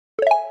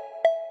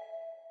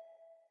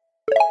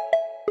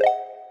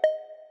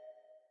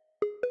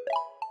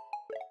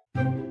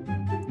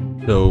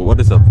So what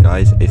is up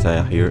guys,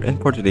 Isaah here,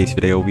 and for today's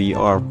video we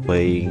are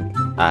playing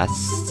as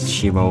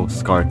Shimo,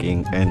 Scar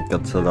King, and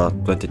Godzilla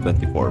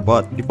 2024.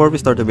 But before we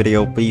start the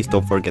video, please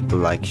don't forget to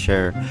like,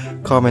 share,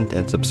 comment,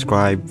 and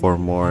subscribe for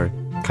more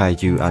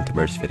Kaiju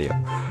Antiverse video.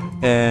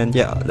 And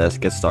yeah, let's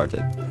get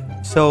started.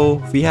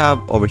 So we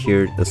have over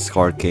here the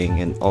Scar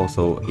King and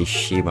also a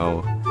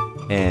Shimo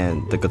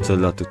and the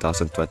Godzilla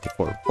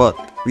 2024. But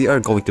we are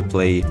going to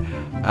play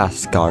as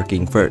Scar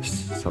King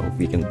first, so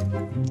we can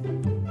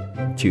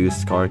choose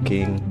Scar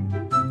King.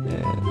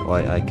 And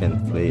why I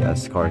can play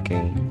as Scar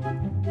King?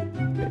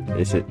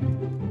 Is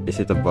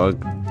it a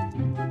bug?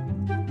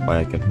 Why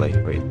I can play?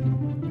 Wait,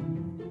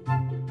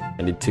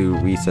 I need to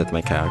reset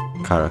my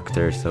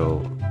character.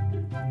 So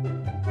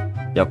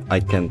yep, I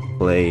can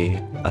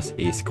play as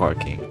a Scar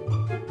King.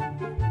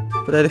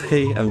 But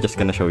anyway, I'm just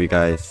gonna show you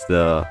guys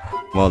the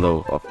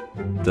model of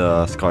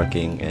the Scar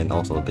King and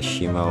also the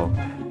Shimo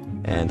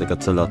and the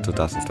Godzilla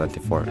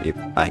 2024 if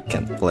I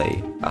can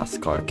play as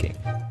Scar King.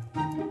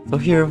 So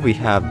here we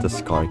have the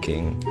Scar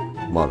King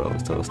model.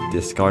 So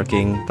this Scar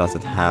King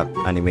doesn't have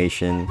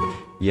animation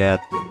yet,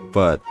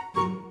 but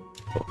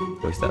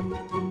what is that?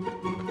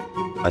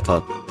 I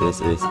thought this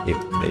is a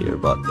player,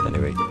 but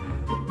anyway.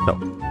 So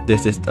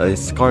this is a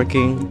Scar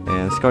King,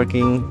 and Scar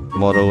King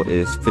model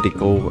is pretty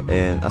cool.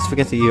 And as we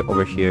can see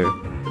over here,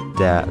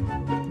 that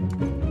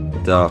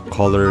the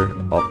color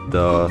of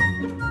the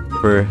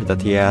fur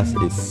that he has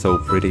is so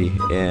pretty,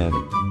 and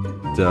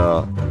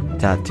the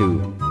tattoo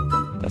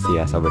that he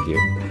has over here.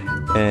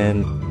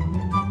 And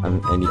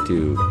I need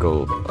to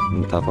go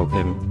on top of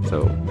him,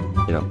 so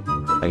you know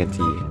I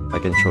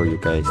can show you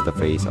guys the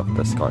face of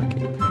the Scar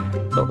King.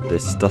 So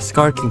this is the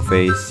Scar King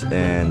face,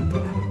 and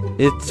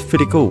it's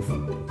pretty cool.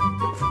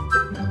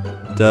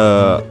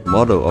 The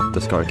model of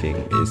the Scar King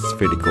is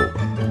pretty cool.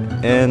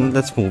 And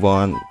let's move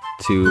on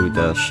to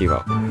the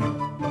Shimo.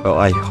 Well,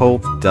 I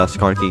hope the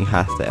Scar King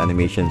has the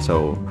animation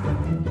so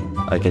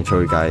I can show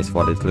you guys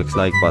what it looks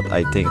like, but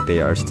I think they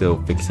are still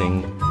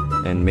fixing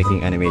and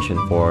making animation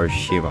for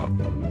Shimo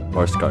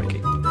or Scar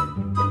King.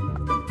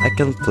 I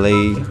can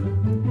play,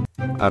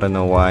 I don't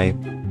know why.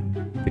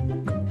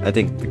 I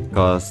think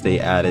because they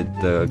added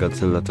the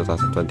Godzilla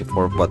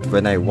 2024, but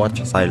when I watch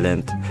a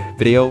silent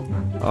video,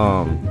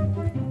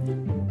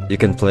 you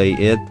can play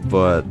it,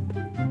 but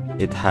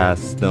it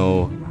has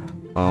no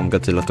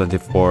Godzilla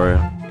 24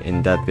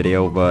 in that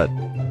video. But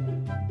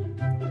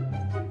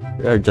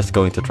we are just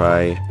going to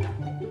try,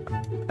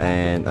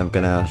 and I'm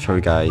gonna show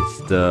you guys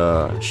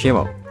the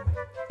Shimo.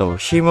 So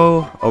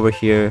Shimo over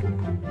here,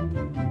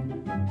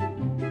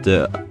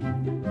 the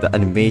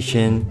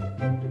animation,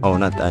 oh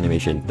not the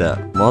animation, the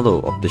model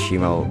of the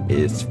Shimo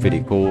is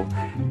pretty cool.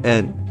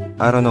 And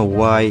I don't know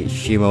why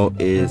Shimo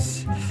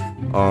is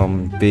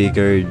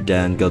bigger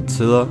than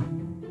Godzilla.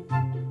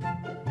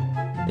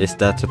 Is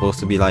that supposed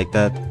to be like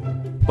that?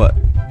 But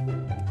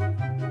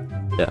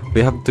yeah,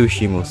 we have two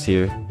Shimos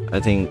here. I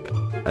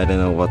don't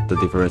know what the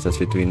difference is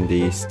between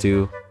these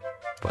two,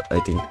 but I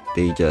think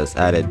they just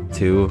added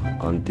two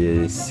on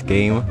this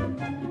game.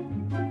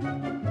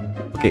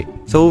 Okay,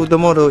 so the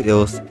model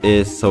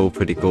is so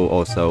pretty cool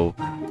also.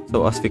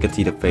 So as we can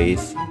see the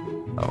face,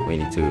 we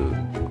need to.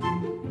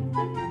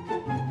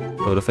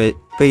 So the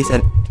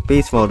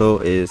face model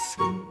is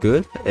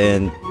good,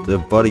 and the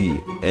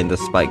body and the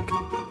spike,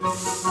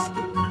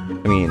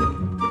 I mean,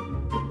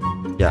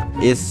 yeah,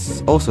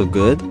 it's also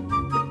good.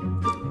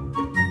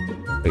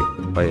 Wait,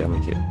 why am I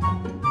here?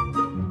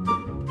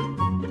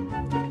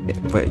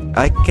 But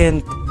I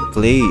can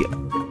play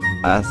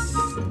as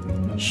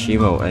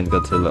Shimo and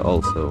Godzilla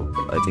also.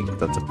 I think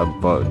that's a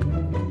bug.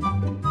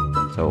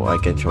 So I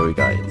can show you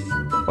guys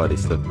what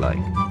it looks like.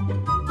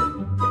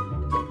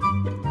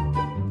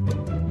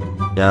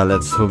 Yeah,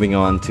 let's moving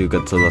on to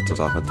Godzilla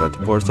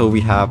 2024. So we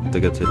have the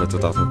Godzilla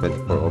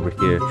 2024 over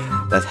here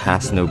that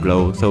has no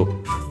glow. So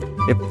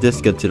if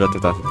this Godzilla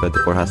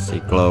 2024 has a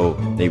glow,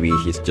 maybe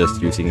he's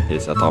just using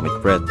his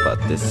atomic breath, but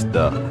this is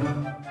the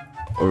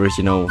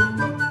original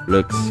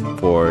looks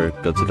for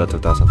Godzilla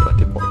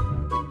 2024.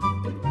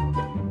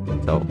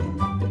 So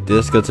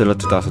this Godzilla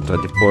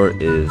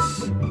 2024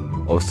 is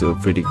also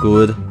pretty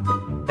good,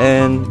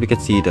 and we can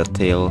see the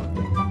tail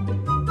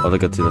of the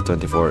Godzilla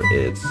 24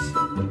 is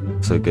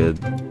so good.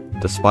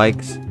 The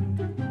spikes,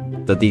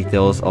 the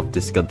details of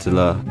this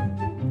Godzilla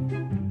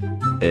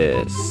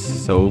is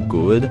so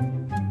good.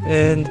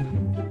 And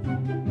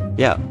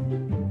yeah,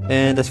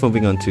 and let's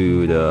moving on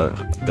to the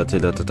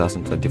Godzilla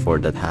 2024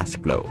 that has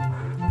glow.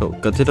 So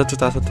Godzilla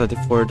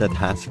 2024 that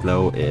has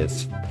glow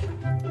is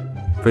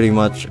pretty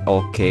much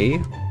okay,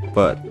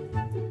 but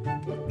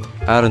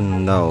I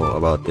don't know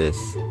about this.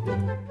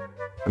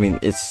 I mean,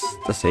 it's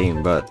the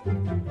same, but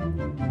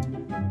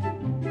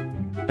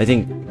I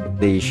think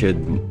they should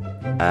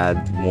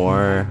add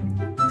more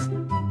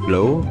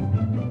glow.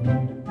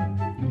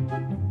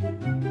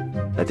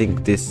 I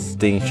think this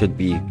thing should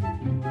be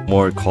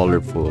more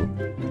colorful.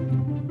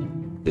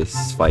 This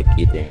spike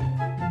eating.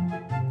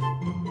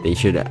 They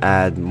should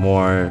add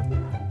more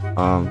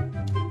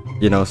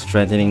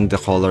strengthening the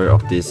color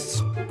of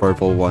this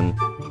purple one.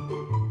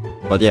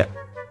 But yeah,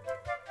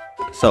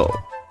 So,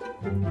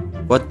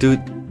 what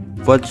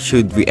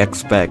should we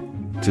expect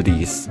to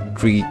these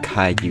 3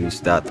 kaijus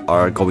that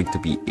are going to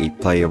be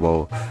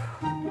playable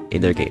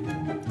in their game?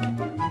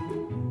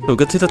 So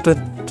Godzilla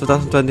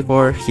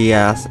 2024, he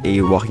has a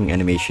walking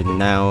animation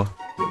now,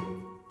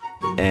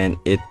 and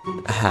it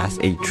has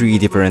 3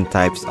 different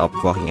types of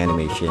walking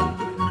animation,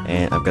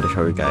 and I'm gonna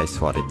show you guys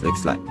what it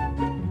looks like.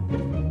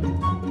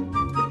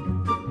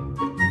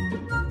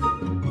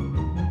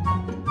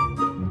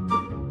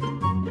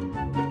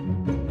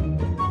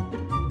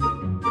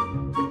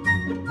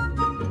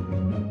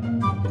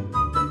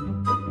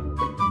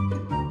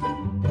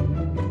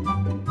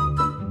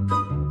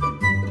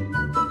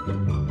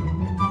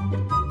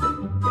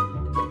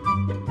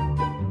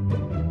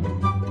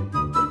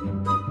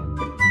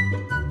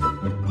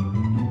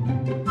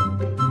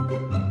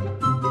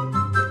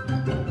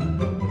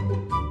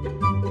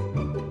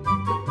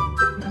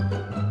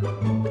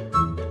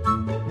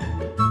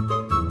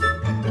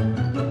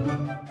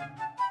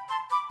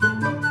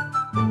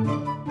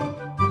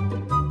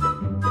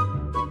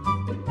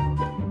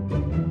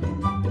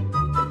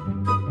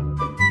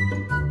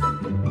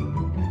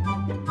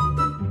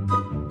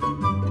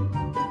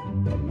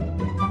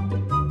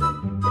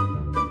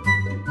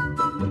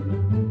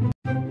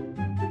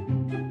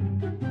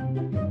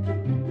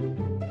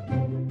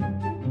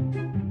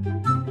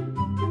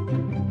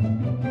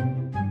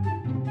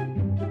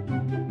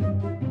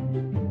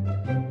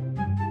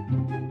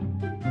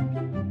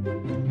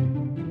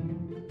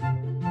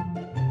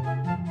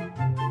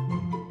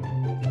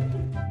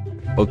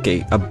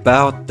 Okay,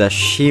 about the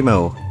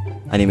Shimo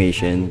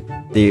animation,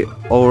 they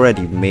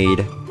already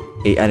made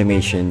a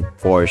animation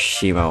for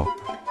Shimo.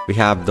 We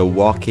have the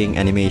walking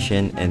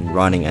animation and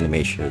running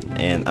animation,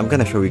 and I'm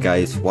gonna show you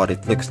guys what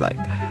it looks like.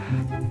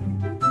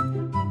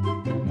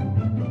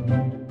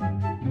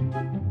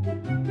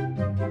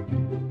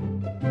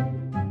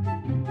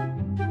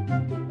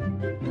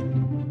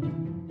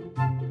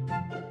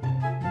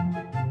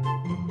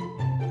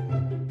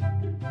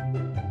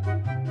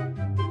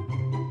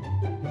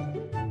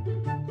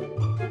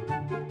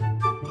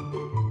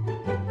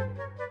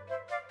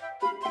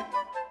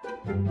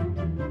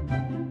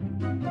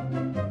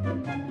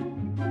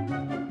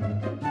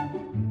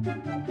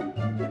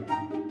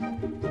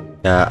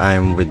 Yeah,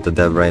 I'm with the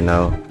dev right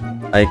now.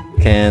 I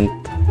can't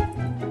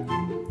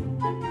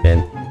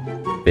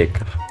pick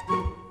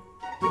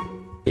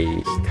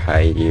a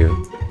kaiju.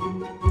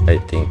 I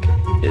think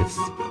it's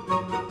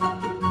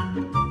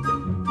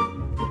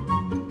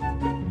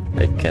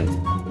I can't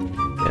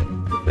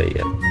play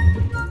it.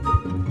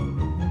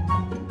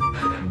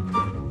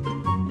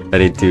 I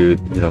need to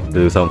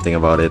do something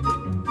about it.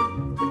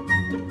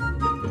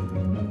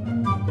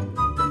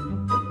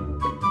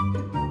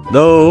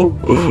 No.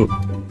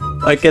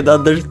 I can't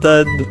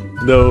understand.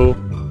 No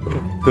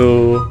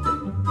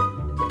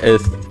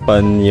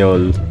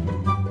Espanol.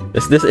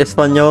 Is this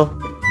Espanol?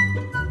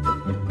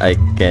 I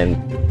can't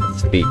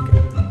speak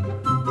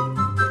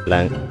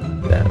that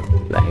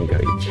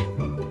language.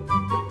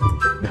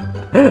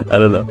 I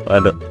don't know.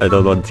 I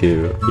don't want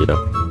to,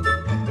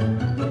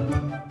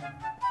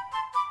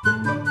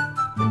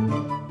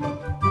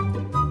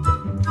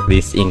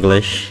 Please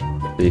English.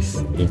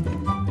 Please.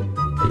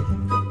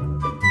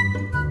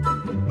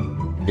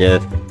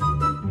 Yes.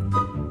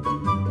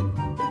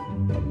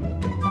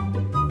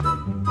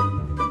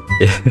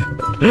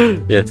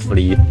 Yes,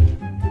 please.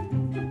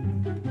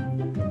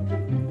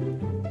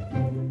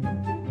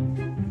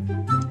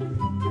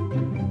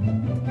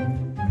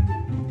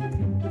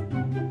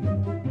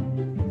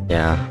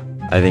 Yeah,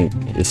 I think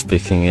it's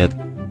fixing it.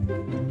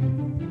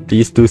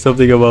 Please do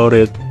something about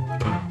it.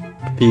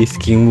 Please,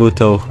 King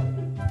Muto.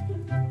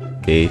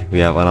 Okay, we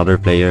have another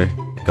player,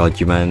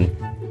 Godzilla.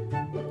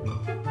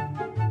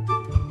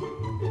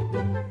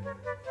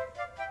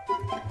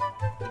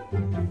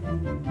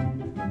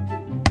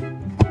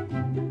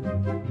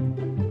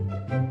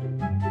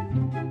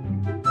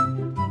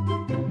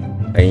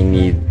 I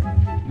need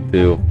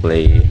to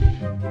play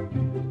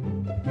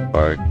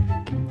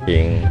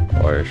Parking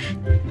or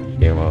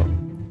Shimo.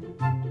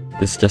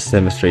 This is just a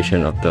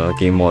demonstration of the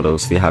game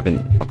models. We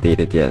haven't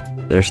updated yet.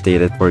 They're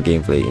stated for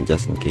gameplay and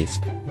just in case.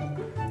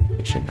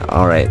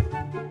 Alright.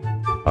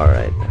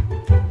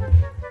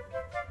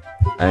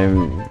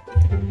 I'm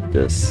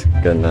just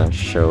gonna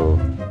show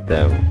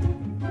them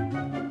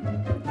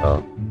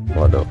a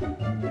model.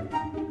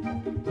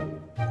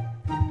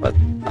 But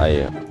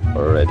I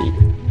already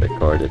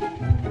recorded.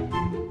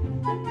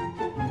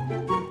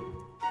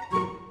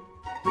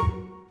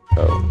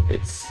 So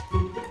it's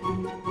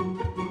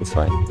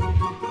fine.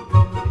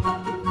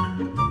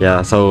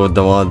 Yeah, so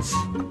the mods,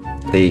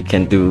 they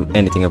can't do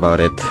anything about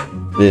it.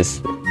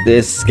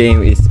 This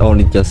game is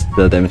only just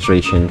the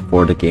demonstration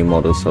for the game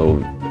model, so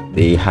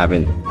they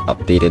haven't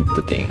updated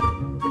the thing.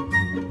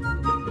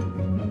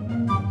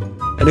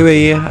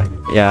 Anyway,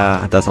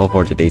 yeah, that's all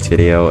for today's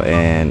video,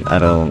 and I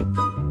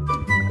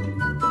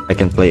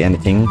can't play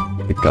anything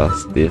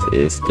because this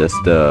is just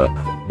the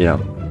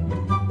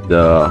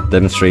the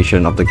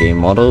demonstration of the game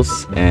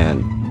models,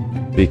 and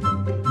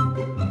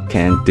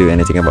can't do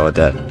anything about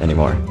that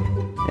anymore.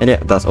 And yeah,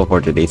 that's all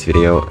for today's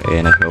video,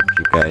 and I hope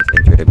you guys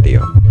enjoyed the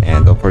video.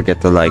 And don't forget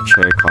to like,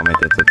 share, comment,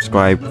 and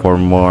subscribe for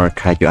more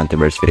Kaiju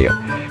Antiverse video.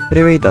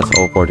 Anyway, that's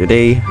all for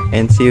today,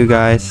 and see you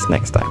guys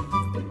next time.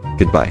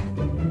 Goodbye.